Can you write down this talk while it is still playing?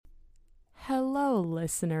Hello,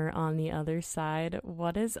 listener on the other side.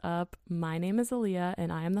 What is up? My name is Aaliyah, and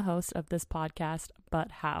I am the host of this podcast, But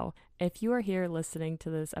How. If you are here listening to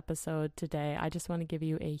this episode today, I just want to give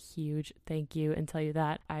you a huge thank you and tell you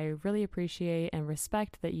that I really appreciate and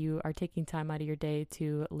respect that you are taking time out of your day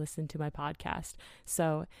to listen to my podcast.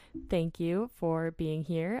 So thank you for being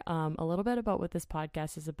here. A little bit about what this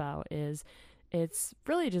podcast is about is it's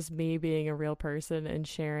really just me being a real person and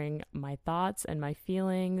sharing my thoughts and my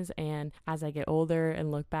feelings. And as I get older and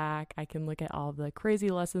look back, I can look at all the crazy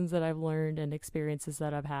lessons that I've learned and experiences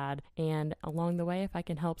that I've had. And along the way, if I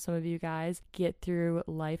can help some of you guys get through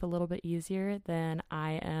life a little bit easier, then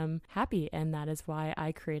I am happy. And that is why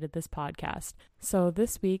I created this podcast. So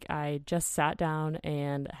this week, I just sat down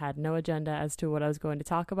and had no agenda as to what I was going to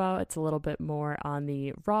talk about. It's a little bit more on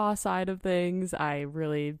the raw side of things.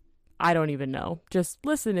 I don't even know. Just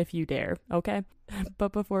listen if you dare, okay?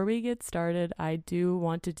 But before we get started, I do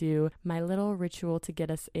want to do my little ritual to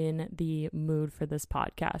get us in the mood for this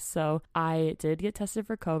podcast. So I did get tested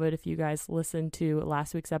for COVID if you guys listened to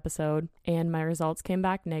last week's episode, and my results came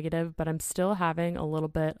back negative, but I'm still having a little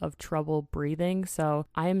bit of trouble breathing. So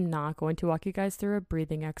I am not going to walk you guys through a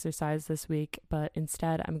breathing exercise this week, but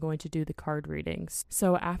instead I'm going to do the card readings.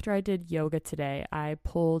 So after I did yoga today, I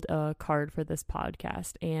pulled a card for this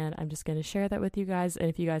podcast, and I'm just going to share that with you guys. And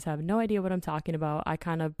if you guys have no idea what I'm talking about, I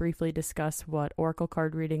kind of briefly discuss what oracle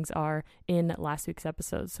card readings are in last week's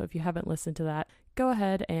episode. So if you haven't listened to that, go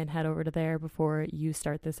ahead and head over to there before you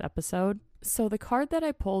start this episode. So the card that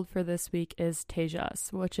I pulled for this week is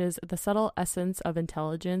Tejas, which is the subtle essence of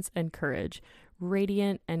intelligence and courage,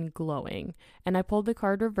 radiant and glowing. And I pulled the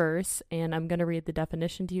card reverse, and I'm going to read the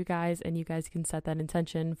definition to you guys, and you guys can set that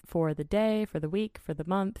intention for the day, for the week, for the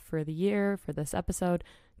month, for the year, for this episode.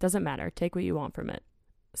 Doesn't matter. Take what you want from it.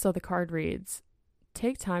 So the card reads,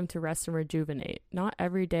 take time to rest and rejuvenate. Not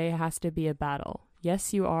every day has to be a battle.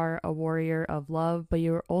 Yes, you are a warrior of love, but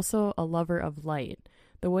you are also a lover of light.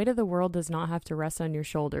 The weight of the world does not have to rest on your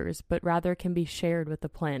shoulders, but rather can be shared with the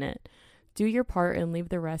planet. Do your part and leave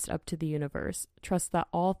the rest up to the universe. Trust that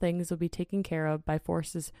all things will be taken care of by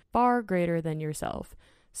forces far greater than yourself.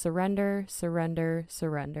 Surrender, surrender,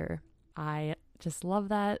 surrender. I just love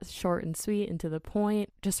that. Short and sweet and to the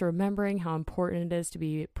point. Just remembering how important it is to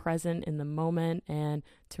be present in the moment and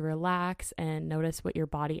to relax and notice what your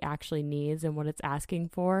body actually needs and what it's asking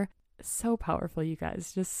for. So powerful, you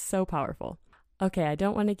guys. Just so powerful. Okay, I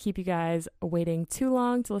don't want to keep you guys waiting too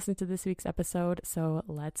long to listen to this week's episode, so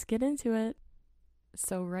let's get into it.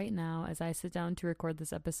 So right now, as I sit down to record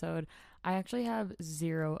this episode, I actually have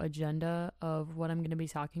zero agenda of what I'm going to be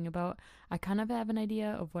talking about. I kind of have an idea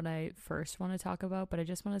of what I first want to talk about, but I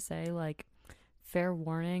just want to say, fair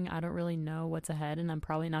warning, I don't really know what's ahead, and I'm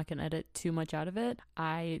probably not going to edit too much out of it.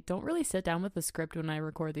 I don't really sit down with the script when I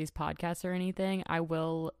record these podcasts or anything. I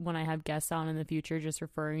will when I have guests on in the future, just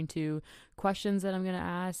referring to questions that I'm going to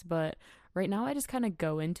ask, but right now I just kind of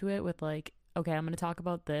go into it with okay, I'm going to talk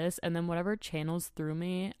about this, and then whatever channels through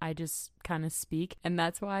me, I just kind of speak, and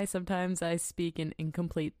that's why sometimes I speak in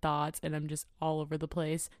incomplete thoughts, and I'm just all over the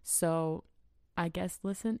place. So I guess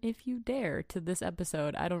listen if you dare to this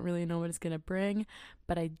episode. I don't really know what it's going to bring,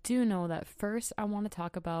 but I do know that first I want to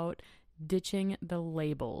talk about ditching the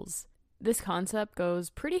labels. This concept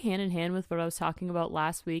goes pretty hand in hand with what I was talking about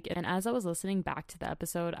last week, and as I was listening back to the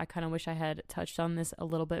episode, I kind of wish I had touched on this a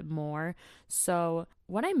little bit more. So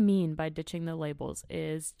what I mean by ditching the labels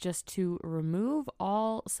is just to remove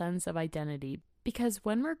all sense of identity. Because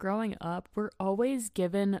when we're growing up, we're always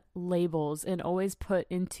given labels and always put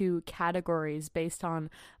into categories based on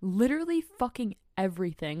literally fucking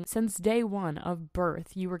everything. Since day one of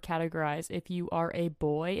birth, you were categorized if you are a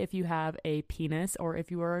boy, if you have a penis, or if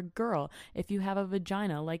you are a girl, if you have a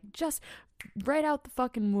vagina. Just right out the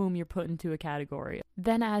fucking womb, you're put into a category.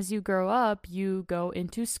 Then as you grow up, you go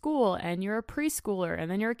into school and you're a preschooler, and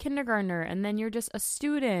then you're a kindergartner, and then you're just a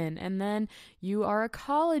student, and then you are a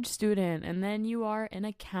college student, and then you are an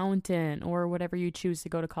accountant or whatever you choose to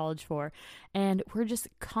go to college for. And we're just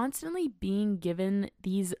constantly being given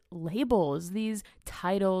these labels, these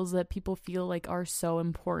titles that people feel like are so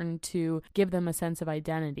important to give them a sense of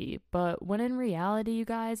identity. But when in reality, you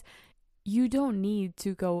guys, you don't need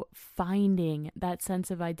to go finding that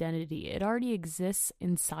sense of identity. It already exists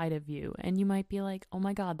inside of you. And you might be like, oh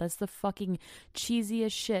my God, that's the fucking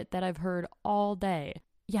cheesiest shit that I've heard all day.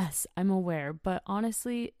 Yes, I'm aware, but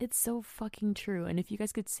honestly, it's so fucking true. And if you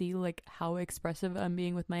guys could see how expressive I'm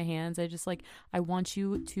being with my hands, I want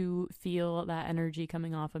you to feel that energy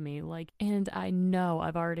coming off of me. And I know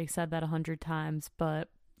I've already said that 100 times, but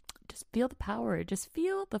just feel the power. Just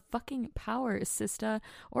feel the fucking power, sister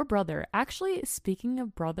or brother. Actually, speaking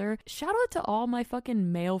of brother, shout out to all my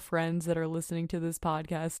fucking male friends that are listening to this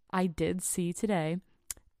podcast. I did see today,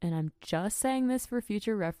 and I'm just saying this for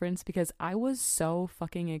future reference because I was so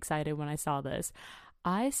fucking excited when I saw this.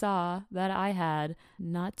 I saw that I had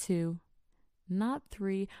not 2, not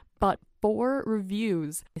 3, but 4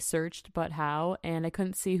 reviews. I searched But How, and I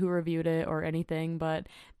couldn't see who reviewed it or anything, but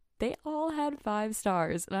they all had 5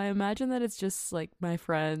 stars. And I imagine that it's just like my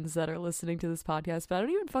friends that are listening to this podcast, but I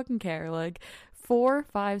don't even fucking care. Like 4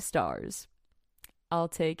 5 stars. I'll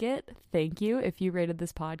take it. Thank you. If you rated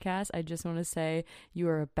this podcast, I just want to say you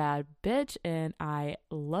are a bad bitch and I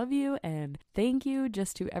love you, and thank you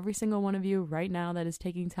just to every single one of you right now that is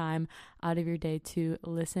taking time out of your day to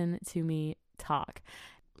listen to me talk.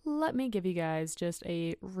 Let me give you guys just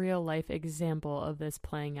a real life example of this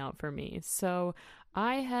playing out for me. So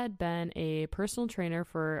I had been a personal trainer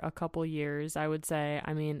for a couple years, I would say.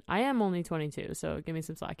 I mean, I am only 22, so give me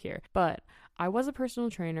some slack here. But I was a personal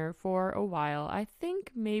trainer for a while. I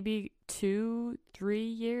think maybe 2-3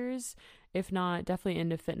 years, if not definitely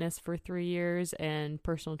into fitness for 3 years and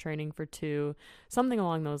personal training for 2, something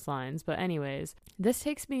along those lines. But anyways, this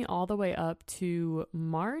takes me all the way up to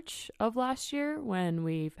March of last year when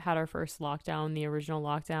we had our first lockdown, the original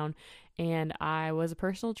lockdown. And I was a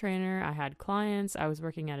personal trainer. I had clients. I was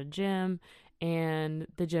working at a gym, and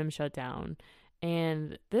the gym shut down.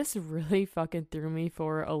 And this really fucking threw me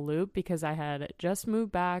for a loop because I had just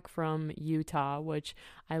moved back from Utah, which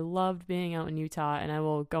I loved being out in Utah, and I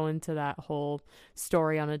will go into that whole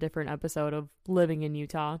story on a different episode of living in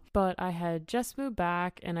Utah. But I had just moved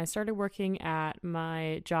back, and I started working at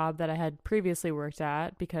my job that I had previously worked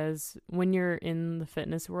at, because when you're in the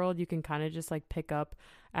fitness world, you can kind of just like pick up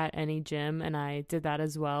at any gym, and I did that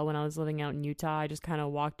as well when I was living out in Utah. I just kind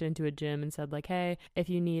of walked into a gym and said like, hey, if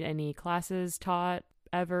you need any classes taught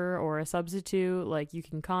ever or a substitute, like you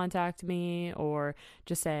can contact me, or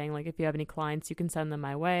just saying like if you have any clients you can send them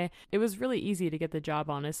my way. It was really easy to get the job,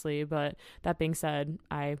 honestly. But that being said,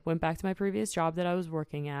 I went back to my previous job that I was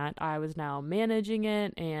working at. I was now managing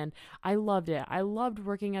it, and I loved it. I loved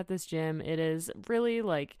working at this gym. It is really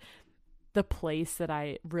like the place that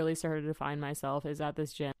I really started to find myself is at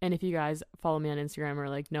this gym. And if you guys follow me on Instagram or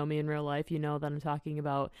like know me in real life, you know that I'm talking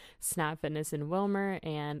about Snap Fitness in Willmar,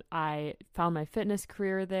 and I found my fitness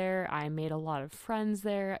career there. I made a lot of friends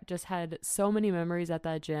there, just had so many memories at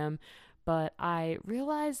that gym. But I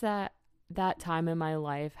realized that time in my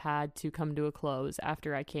life had to come to a close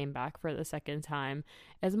after I came back for the second time.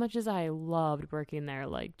 As much as I loved working there,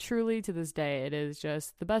 like truly to this day, it is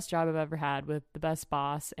just the best job I've ever had with the best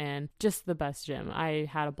boss and just the best gym. I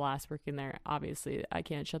had a blast working there. Obviously, I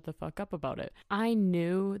can't shut the fuck up about it. I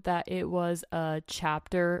knew that it was a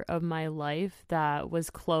chapter of my life that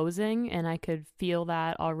was closing, and I could feel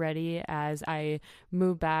that already as I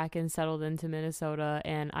moved back and settled into Minnesota.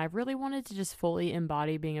 And I really wanted to just fully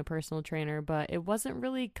embody being a personal trainer, but it wasn't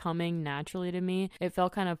really coming naturally to me. It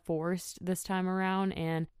felt kind of forced this time around,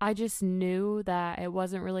 and I just knew that it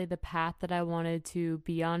wasn't really the path that I wanted to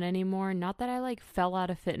be on anymore. Not that I like fell out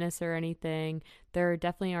of fitness or anything. There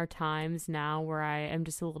definitely are times now where I am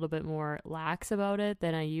just a little bit more lax about it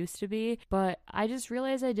than I used to be, but I just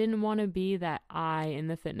realized I didn't want to be that I in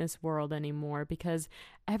the fitness world anymore, because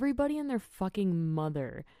everybody and their fucking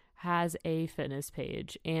mother has a fitness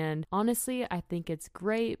page. And honestly, I think it's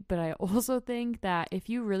great, but I also think that if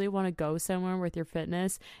you really want to go somewhere with your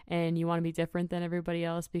fitness and you want to be different than everybody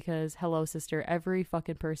else, because hello sister, every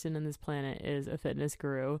fucking person in this planet is a fitness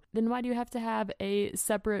guru, then why do you have to have a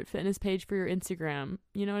separate fitness page for your Instagram?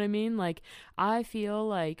 You know what I mean? Like, I feel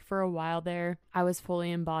like for a while there, I was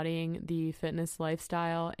fully embodying the fitness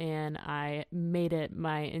lifestyle, and I made it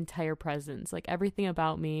my entire presence. Like, everything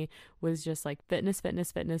about me was just like fitness.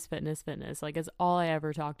 Like, it's all I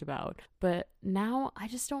ever talked about. But now I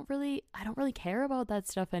don't really care about that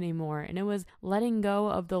stuff anymore. And it was letting go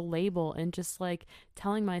of the label and just like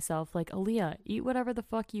telling myself like, Aaliyah, eat whatever the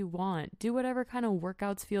fuck you want. Do whatever kind of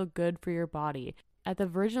workouts feel good for your body. At the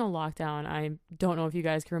original lockdown, I don't know if you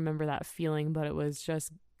guys can remember that feeling, but it was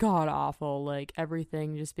just god awful. Like,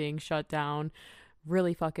 everything just being shut down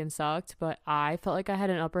really fucking sucked. But I felt like I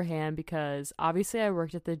had an upper hand because obviously I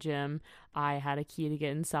worked at the gym. I had a key to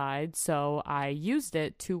get inside, so I used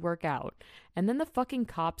it to work out. And then the fucking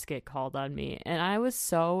cops get called on me, and I was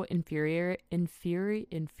so infuriated.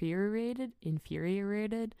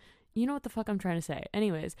 You know what the fuck I'm trying to say.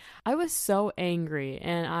 Anyways, I was so angry,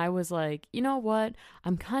 and I was like, you know what?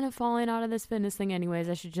 I'm kind of falling out of this fitness thing anyways.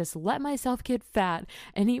 I should just let myself get fat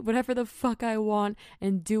and eat whatever the fuck I want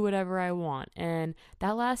and do whatever I want. And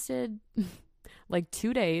that lasted like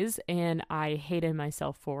 2 days, and I hated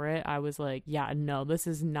myself for it. I was like, yeah, no, this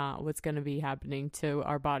is not what's going to be happening to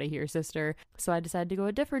our body here, sister. So I decided to go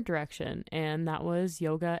a different direction, and that was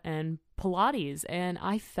yoga and Pilates. And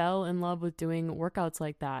I fell in love with doing workouts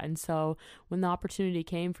like that. And so when the opportunity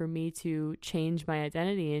came for me to change my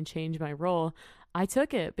identity and change my role, I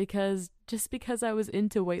took it, because just because I was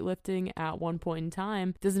into weightlifting at one point in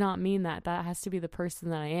time does not mean that that has to be the person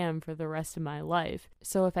that I am for the rest of my life.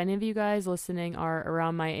 So if any of you guys listening are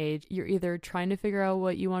around my age, you're either trying to figure out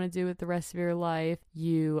what you want to do with the rest of your life,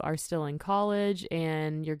 you are still in college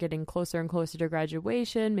and you're getting closer and closer to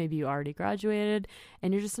graduation, maybe you already graduated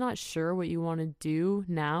and you're just not sure what you want to do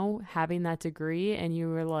now having that degree, and you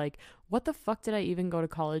were like, what the fuck did I even go to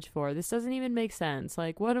college for? This doesn't even make sense.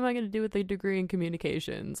 Like, what am I going to do with a degree in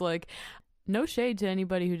communications? Like, no shade to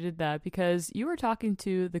anybody who did that, because you were talking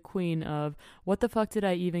to the queen of what the fuck did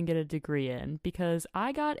I even get a degree in? Because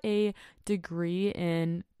I got a degree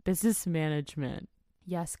in business management.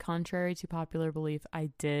 Yes, contrary to popular belief, I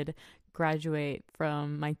did graduate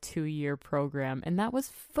from my 2-year program, and that was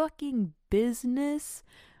fucking business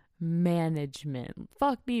management.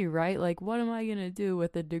 Fuck me, right? Like, what am I gonna do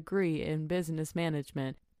with a degree in business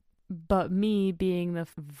management? But me being the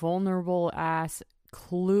vulnerable ass,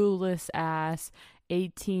 clueless ass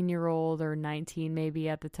 18-year-old or 19 maybe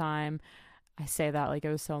at the time. I say that like it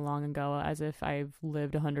was so long ago, as if I've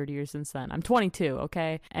lived 100 years since then. I'm 22,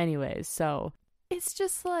 okay? Anyways, so it's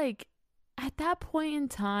just like, at that point in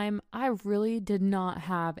time, I really did not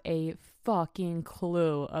have a fucking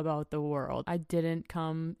clue about the world. I didn't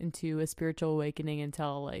come into a spiritual awakening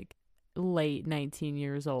until like late 19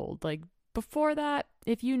 years old. Like, before that,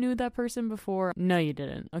 if you knew that person before, no, you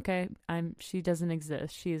didn't, okay? She doesn't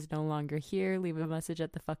exist. She is no longer here. Leave a message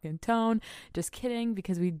at the fucking tone. Just kidding,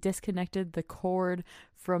 because we disconnected the cord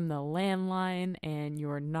from the landline and you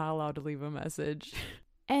are not allowed to leave a message.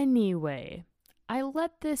 Anyway, I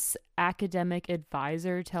let this academic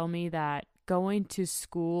advisor tell me that going to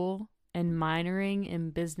school and minoring in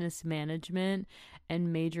business management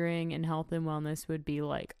and majoring in health and wellness would be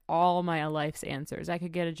like all my life's answers. I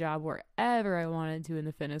could get a job wherever I wanted to in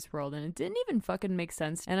the fitness world, and it didn't even fucking make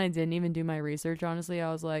sense. And I didn't even do my research, honestly. I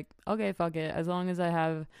was like, okay, fuck it. As long as I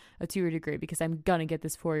have a 2-year degree, because I'm gonna get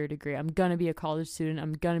this 4-year degree. I'm gonna be a college student.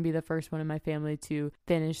 I'm gonna be the first one in my family to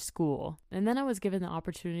finish school. And then I was given the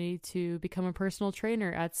opportunity to become a personal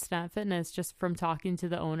trainer at Snap Fitness just from talking to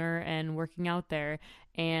the owner and working out there.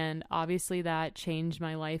 And obviously that changed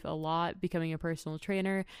my life a lot, becoming a personal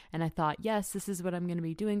trainer. And I thought, yes, this is what I'm going to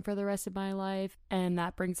be doing for the rest of my life. And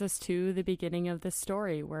that brings us to the beginning of this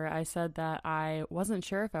story, where I said that I wasn't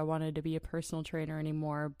sure if I wanted to be a personal trainer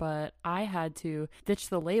anymore, but I had to ditch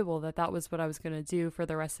the label that that was what I was going to do for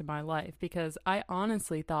the rest of my life, because I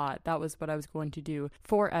honestly thought that was what I was going to do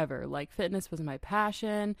forever. Like, fitness was my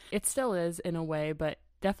passion. It still is in a way, but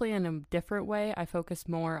definitely in a different way. I focus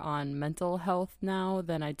more on mental health now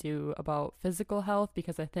than I do about physical health,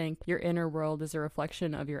 because I think your inner world is a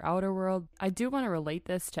reflection of your outer world. I do want to relate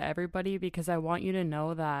this to everybody, because I want you to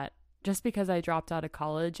know that just because I dropped out of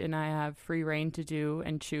college and I have free reign to do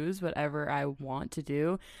and choose whatever I want to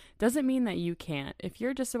do, doesn't mean that you can't. If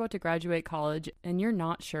you're just about to graduate college and you're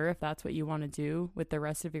not sure if that's what you want to do with the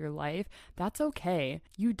rest of your life, that's okay.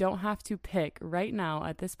 You don't have to pick right now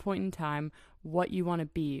at this point in time what you want to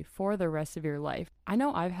be for the rest of your life. I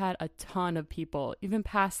know I've had a ton of people, even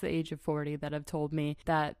past the age of 40, that have told me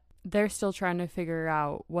that they're still trying to figure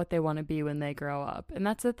out what they want to be when they grow up. And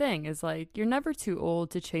that's the thing, is like, you're never too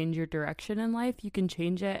old to change your direction in life. You can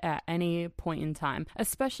change it at any point in time,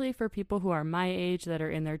 especially for people who are my age that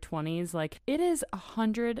are in their 20s. Like, it is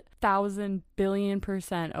 100,000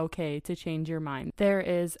 billion% okay to change your mind. There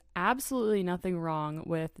is absolutely nothing wrong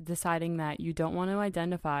with deciding that you don't want to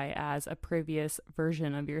identify as a previous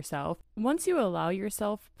version of yourself. Once you allow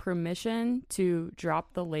yourself permission to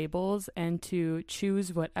drop the labels and to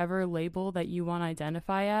choose whatever label that you want to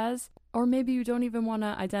identify as, or maybe you don't even want to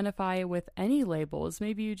identify with any labels.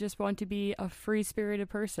 Maybe you just want to be a free-spirited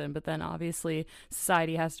person, but then obviously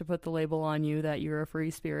society has to put the label on you that you're a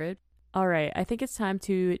free spirit. All right, I think it's time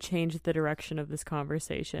to change the direction of this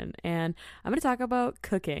conversation, and I'm going to talk about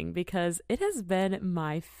cooking, because it has been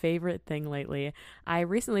my favorite thing lately. I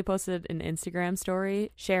recently posted an Instagram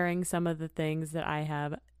story sharing some of the things that I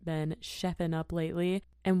have been chefing up lately,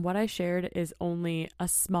 and what I shared is only a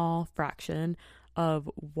small fraction of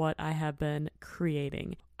what I have been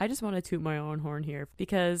creating. I just want to toot my own horn here,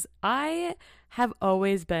 because I have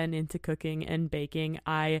always been into cooking and baking.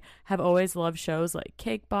 I have always loved shows like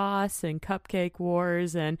Cake Boss and Cupcake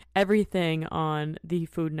Wars and everything on the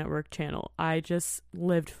Food Network channel. I just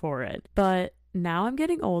lived for it. But now I'm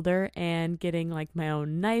getting older and getting like my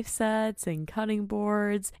own knife sets and cutting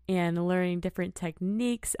boards and learning different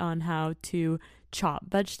techniques on how to chop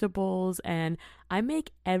vegetables, and I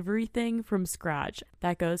make everything from scratch.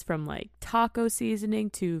 That goes from like taco seasoning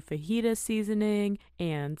to fajita seasoning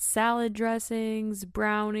and salad dressings,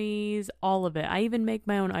 brownies, all of it. I even make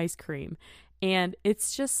my own ice cream. And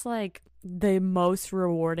it's just like the most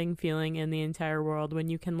rewarding feeling in the entire world when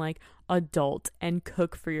you can like adult and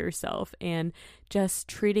cook for yourself, and just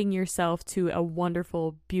treating yourself to a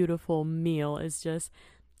wonderful, beautiful meal is just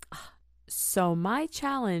so. My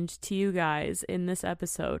challenge to you guys in this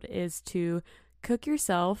episode is to cook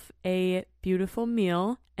yourself a beautiful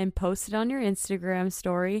meal and post it on your Instagram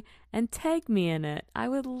story and tag me in it. I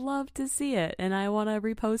would love to see it, and I want to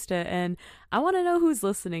repost it, and I want to know who's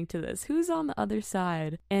listening to this, who's on the other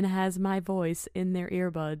side and has my voice in their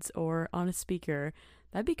earbuds or on a speaker.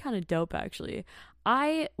 That'd be kind of dope, actually.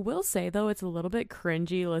 I will say, though, it's a little bit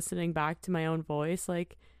cringy listening back to my own voice.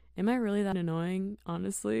 Like, am I really that annoying,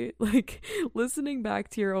 honestly? Like, listening back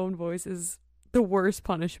to your own voice is the worst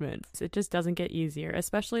punishment. It just doesn't get easier,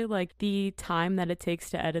 especially like the time that it takes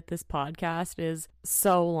to edit this podcast is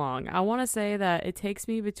so long. I want to say that it takes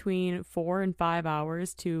me between 4 and 5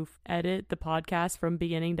 hours to edit the podcast from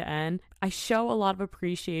beginning to end. I show a lot of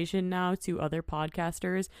appreciation now to other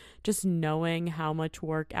podcasters, just knowing how much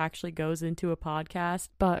work actually goes into a podcast,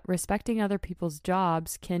 but respecting other people's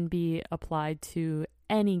jobs can be applied to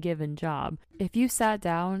any given job. If you sat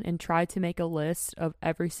down and tried to make a list of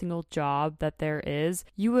every single job that there is,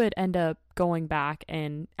 you would end up going back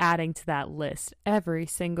and adding to that list every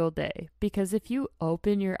single day. Because if you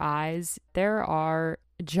open your eyes, there are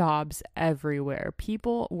jobs everywhere.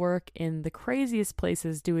 People work in the craziest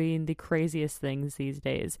places doing the craziest things these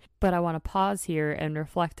days. But I want to pause here and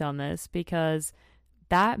reflect on this, because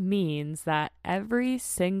that means that every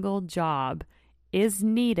single job is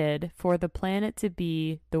needed for the planet to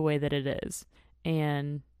be the way that it is.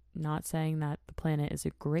 And not saying that the planet is a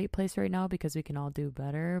great place right now, because we can all do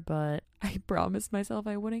better, but I promised myself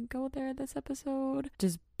I wouldn't go there this episode.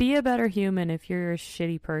 Just be a better human. If you're a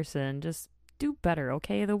shitty person, just do better,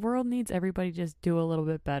 okay? The world needs everybody to just do a little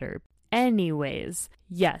bit better. Anyways,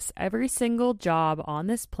 yes, every single job on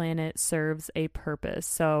this planet serves a purpose.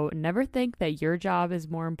 So never think that your job is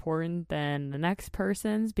more important than the next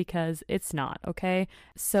person's, because it's not, okay?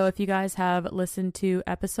 So if you guys have listened to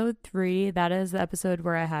episode 3, that is the episode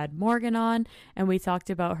where I had Morgan on, and we talked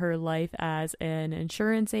about her life as an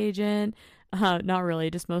insurance agent. Not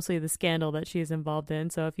really, just mostly the scandal that she's involved in.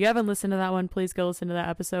 So if you haven't listened to that one, please go listen to that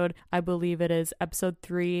episode. I believe it is episode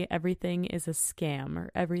 3, Everything is a Scam,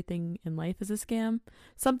 or Everything in Life is a Scam,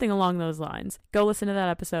 something along those lines. Go listen to that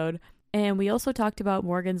episode. And we also talked about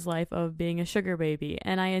Morgan's life of being a sugar baby.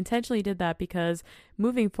 And I intentionally did that because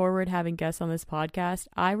moving forward, having guests on this podcast,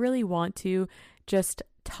 I really want to just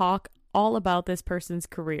talk all about this person's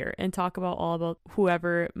career and talk about all about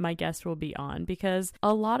whoever my guest will be on, because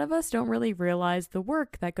a lot of us don't really realize the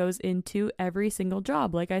work that goes into every single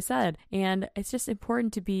job, like I said. And it's just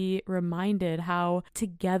important to be reminded how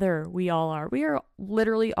together we all are. We are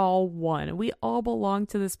literally all one. We all belong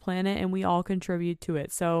to this planet and we all contribute to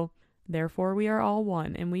it. So therefore we are all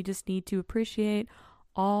one, and we just need to appreciate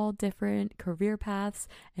all different career paths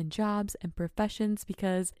and jobs and professions,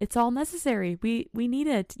 because it's all necessary. We need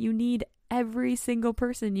it. You need every single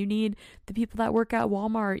person. You need the people that work at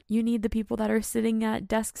Walmart. You need the people that are sitting at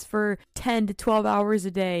desks for 10 to 12 hours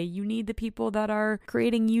a day. You need the people that are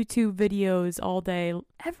creating YouTube videos all day.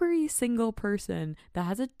 Every single person that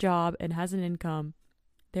has a job and has an income,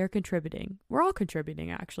 they're contributing. We're all contributing,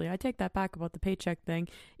 actually. I take that back about the paycheck thing.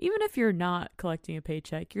 Even if you're not collecting a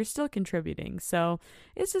paycheck, you're still contributing. So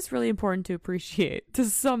it's just really important to appreciate, to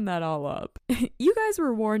sum that all up. You guys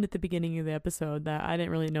were warned at the beginning of the episode that I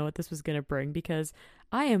didn't really know what this was going to bring, because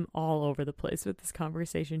I am all over the place with this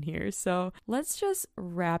conversation here. So let's just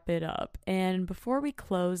wrap it up. And before we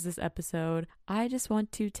close this episode, I just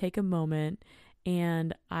want to take a moment,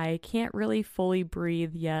 and I can't really fully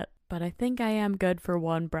breathe yet, but I think I am good for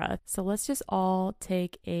one breath. So let's just all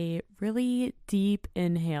take a really deep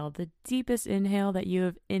inhale, the deepest inhale that you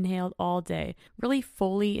have inhaled all day. Really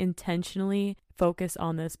fully, intentionally focus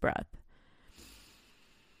on this breath.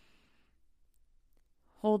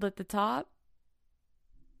 Hold at the top.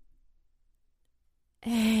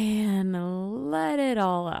 And let it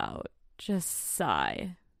all out. Just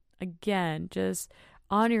sigh. Again, just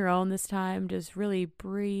on your own this time, just really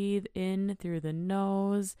breathe in through the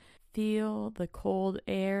nose. Feel the cold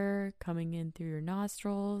air coming in through your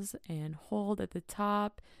nostrils, and hold at the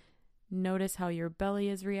top. Notice how your belly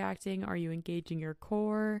is reacting. Are you engaging your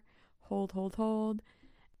core? Hold, hold, hold.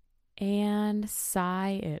 and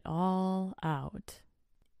sigh it all out.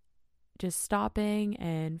 Just stopping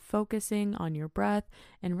and focusing on your breath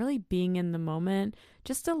and really being in the moment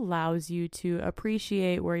just allows you to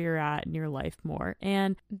appreciate where you're at in your life more.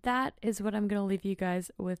 And that is what I'm going to leave you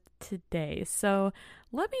guys with today. So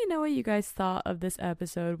let me know what you guys thought of this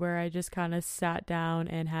episode where I just kind of sat down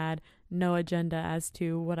and had no agenda as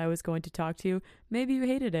to what I was going to talk to. Maybe you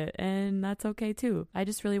hated it, and that's okay too. I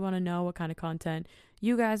just really want to know what kind of content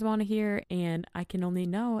you guys want to hear, and I can only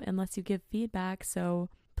know unless you give feedback. So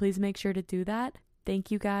please make sure to do that.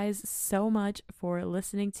 Thank you guys so much for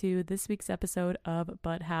listening to this week's episode of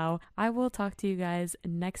But How. I will talk to you guys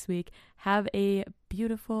next week. Have a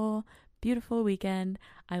beautiful, beautiful weekend.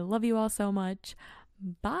 I love you all so much.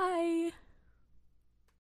 Bye.